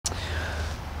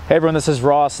Hey everyone, this is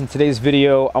Ross. In today's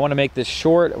video, I want to make this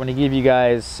short. I want to give you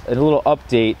guys a little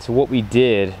update to what we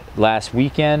did last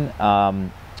weekend.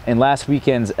 In last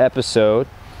weekend's episode,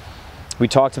 we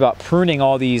talked about pruning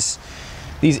all these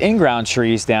in-ground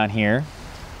trees down here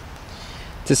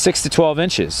to 6 to 12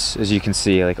 inches, as you can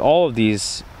see. Like all of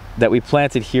these that we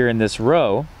planted here in this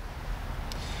row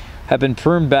have been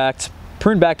pruned back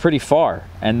pretty far.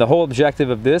 And the whole objective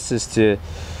of this is to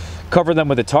cover them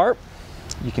with a tarp.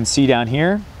 You can see down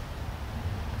here,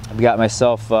 I've got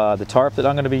myself the tarp that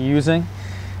I'm going to be using,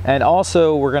 and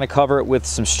also we're going to cover it with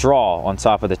some straw on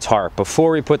top of the tarp.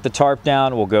 Before we put the tarp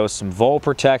down, we'll go some vole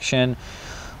protection.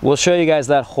 We'll show you guys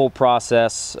that whole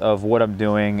process of what I'm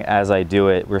doing as I do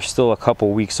it. We're still a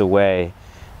couple weeks away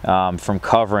from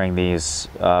covering these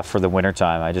for the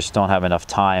wintertime. I just don't have enough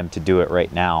time to do it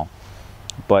right now.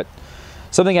 But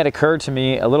something had occurred to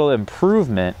me, a little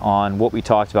improvement on what we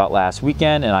talked about last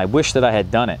weekend, and I wish that I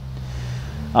had done it.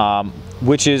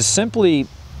 Which is simply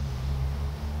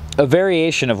a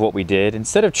variation of what we did.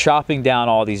 Instead of chopping down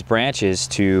all these branches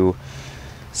to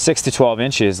 6 to 12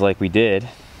 inches like we did,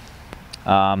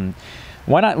 why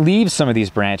not leave some of these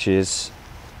branches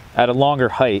at a longer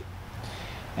height?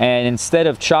 And instead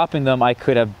of chopping them, I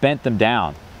could have bent them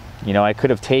down. You know, I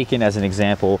could have taken, as an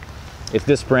example, if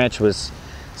this branch was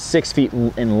 6 feet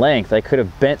in length, I could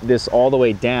have bent this all the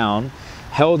way down,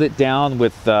 held it down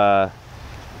with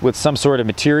some sort of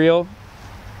material,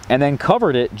 and then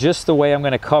covered it just the way I'm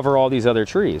going to cover all these other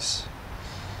trees.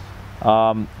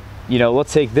 You know,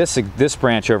 let's take this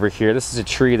branch over here. This is a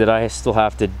tree that I still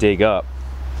have to dig up.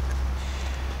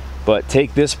 But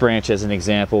take this branch as an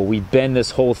example. We bend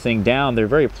this whole thing down. They're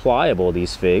very pliable,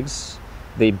 these figs.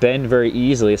 They bend very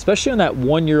easily, especially on that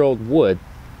 1-year-old wood.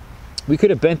 We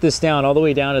could have bent this down all the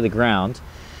way down to the ground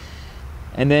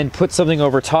and then put something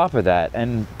over top of that.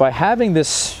 And by having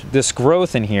this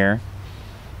growth in here,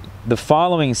 the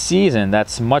following season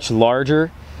that's much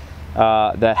larger,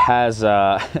 that has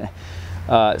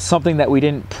something that we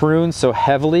didn't prune so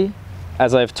heavily,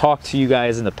 as I've talked to you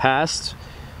guys in the past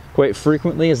quite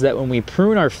frequently, is that when we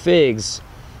prune our figs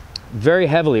very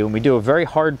heavily, when we do a very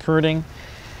hard pruning,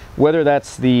 whether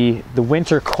that's the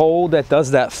winter cold that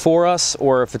does that for us,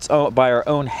 or if it's by our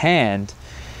own hand,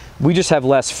 we just have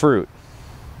less fruit.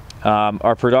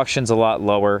 Our production's a lot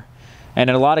lower, and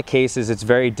in a lot of cases it's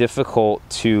very difficult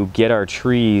to get our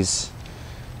trees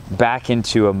back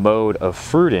into a mode of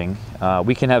fruiting.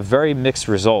 We can have very mixed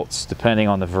results depending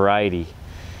on the variety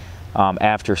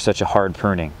after such a hard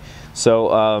pruning.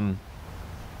 So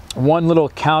one little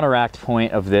counteract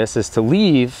point of this is to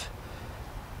leave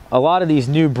a lot of these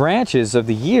new branches of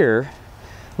the year,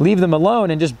 leave them alone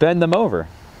and just bend them over.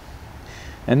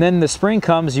 And then the spring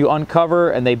comes, you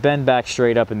uncover, and they bend back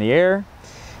straight up in the air,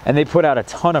 and they put out a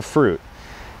ton of fruit.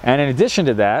 And in addition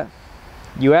to that,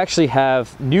 you actually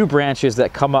have new branches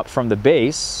that come up from the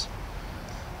base,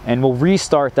 and we'll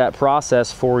restart that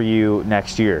process for you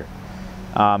next year.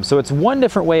 So it's one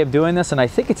different way of doing this, and I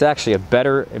think it's actually a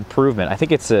better improvement. I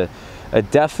think it's a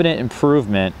definite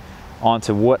improvement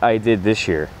onto what I did this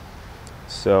year.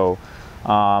 So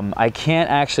I can't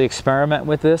actually experiment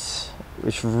with this,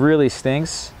 which really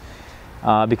stinks,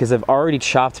 because I've already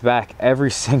chopped back every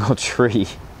single tree.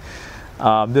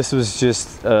 This was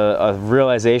just a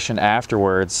realization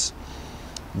afterwards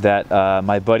that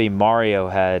my buddy Mario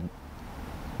had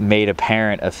made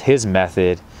apparent of his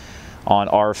method on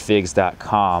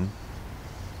rfigs.com.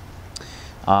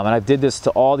 And I did this to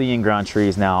all the in-ground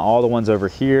trees now, all the ones over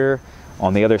here,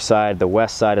 on the other side, the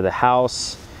west side of the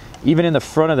house, even in the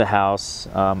front of the house.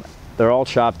 They're all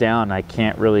chopped down, and I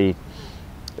can't really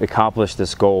accomplish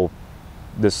this goal,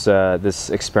 this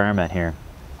experiment here.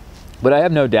 But I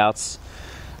have no doubts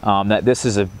that this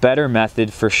is a better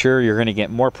method for sure. You're going to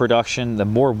get more production. The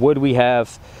more wood we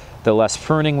have, the less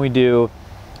pruning we do,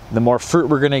 the more fruit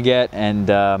we're going to get, and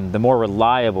the more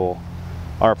reliable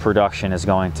our production is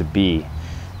going to be.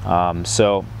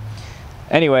 So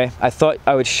anyway, I thought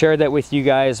I would share that with you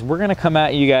guys. We're going to come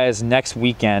at you guys next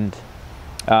weekend,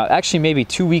 actually maybe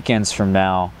 2 weekends from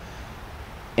now,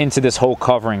 into this whole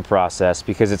covering process,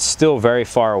 because it's still very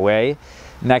far away.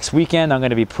 Next weekend, I'm going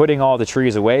to be putting all the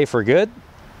trees away for good.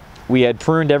 We had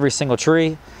pruned every single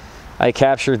tree. I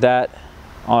captured that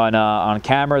on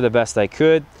camera the best I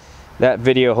could. That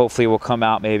video hopefully will come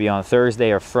out maybe on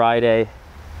Thursday or Friday.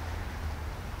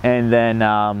 And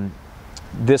then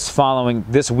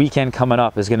this weekend coming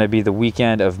up is going to be the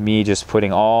weekend of me just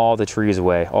putting all the trees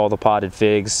away, all the potted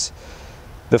figs.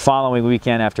 The following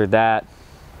weekend after that,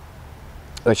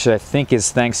 which I think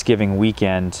is Thanksgiving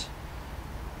weekend,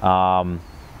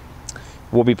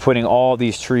 we'll be putting all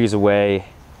these trees away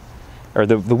or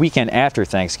the weekend after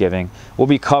Thanksgiving, we'll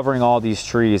be covering all these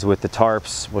trees with the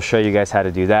tarps. We'll show you guys how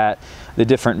to do that, the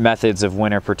different methods of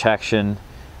winter protection,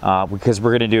 because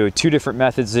we're going to do 2 different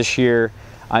methods this year.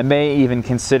 I may even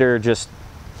consider just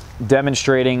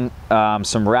demonstrating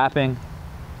some wrapping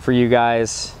for you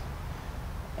guys,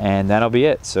 and that'll be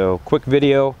it. So quick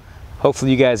video.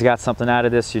 Hopefully you guys got something out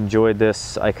of this. You enjoyed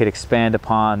this. I could expand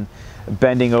upon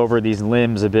bending over these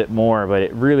limbs a bit more, but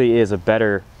it really is a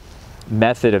better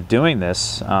method of doing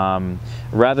this,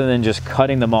 rather than just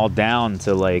cutting them all down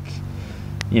to, like,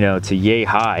 you know, to yay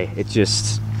high.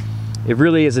 It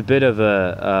really is a bit of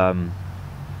a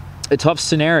tough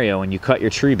scenario when you cut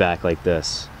your tree back like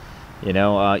this. You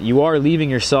know, you are leaving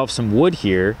yourself some wood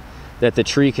here that the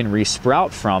tree can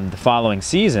resprout from the following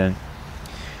season,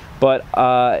 but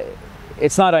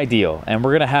it's not ideal, and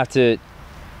we're gonna have to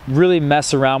really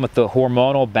mess around with the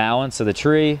hormonal balance of the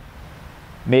tree,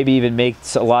 maybe even make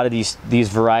a lot of these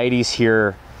varieties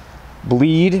here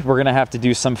bleed. We're gonna have to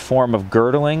do some form of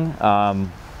girdling.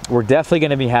 We're definitely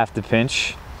gonna have to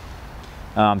pinch,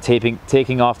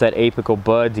 taking off that apical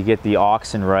bud to get the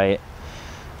auxin right.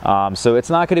 So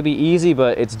it's not gonna be easy,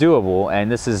 but it's doable,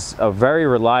 and this is a very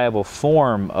reliable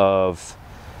form of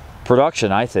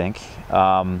production, I think.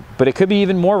 But it could be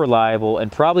even more reliable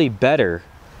and probably better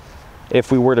if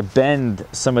we were to bend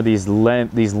some of these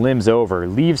limbs over,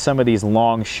 leave some of these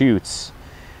long shoots.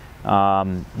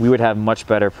 We would have much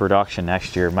better production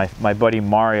next year. My buddy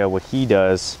Mario, what he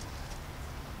does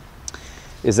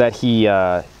is that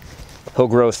he'll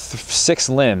grow 6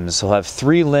 limbs. He'll have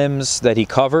 3 limbs that he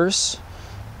covers,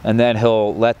 and then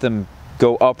he'll let them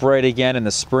go upright again in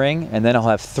the spring, and then he'll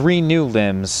have 3 new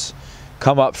limbs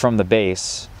come up from the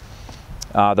base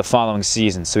the following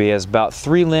season. So he has about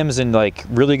 3 limbs in, like,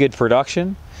 really good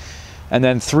production, and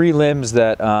then 3 limbs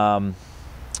that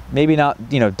maybe not,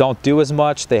 you know, don't do as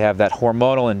much. They have that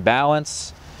hormonal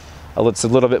imbalance. It's a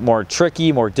little bit more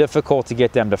tricky, more difficult to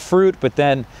get them to fruit, but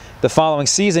then the following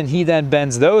season he then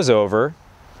bends those over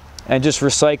and just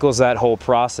recycles that whole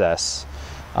process.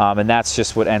 And that's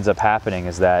just what ends up happening,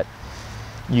 is that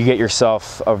you get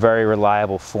yourself a very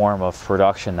reliable form of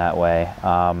production that way.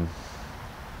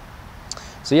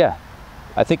 So yeah,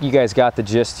 I think you guys got the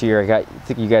gist here. I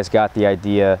think you guys got the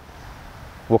idea.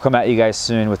 We'll come at you guys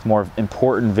soon with more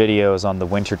important videos on the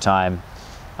winter time.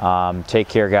 Take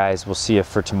care, guys. We'll see you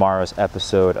for tomorrow's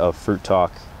episode of Fruit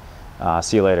Talk.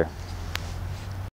 See you later.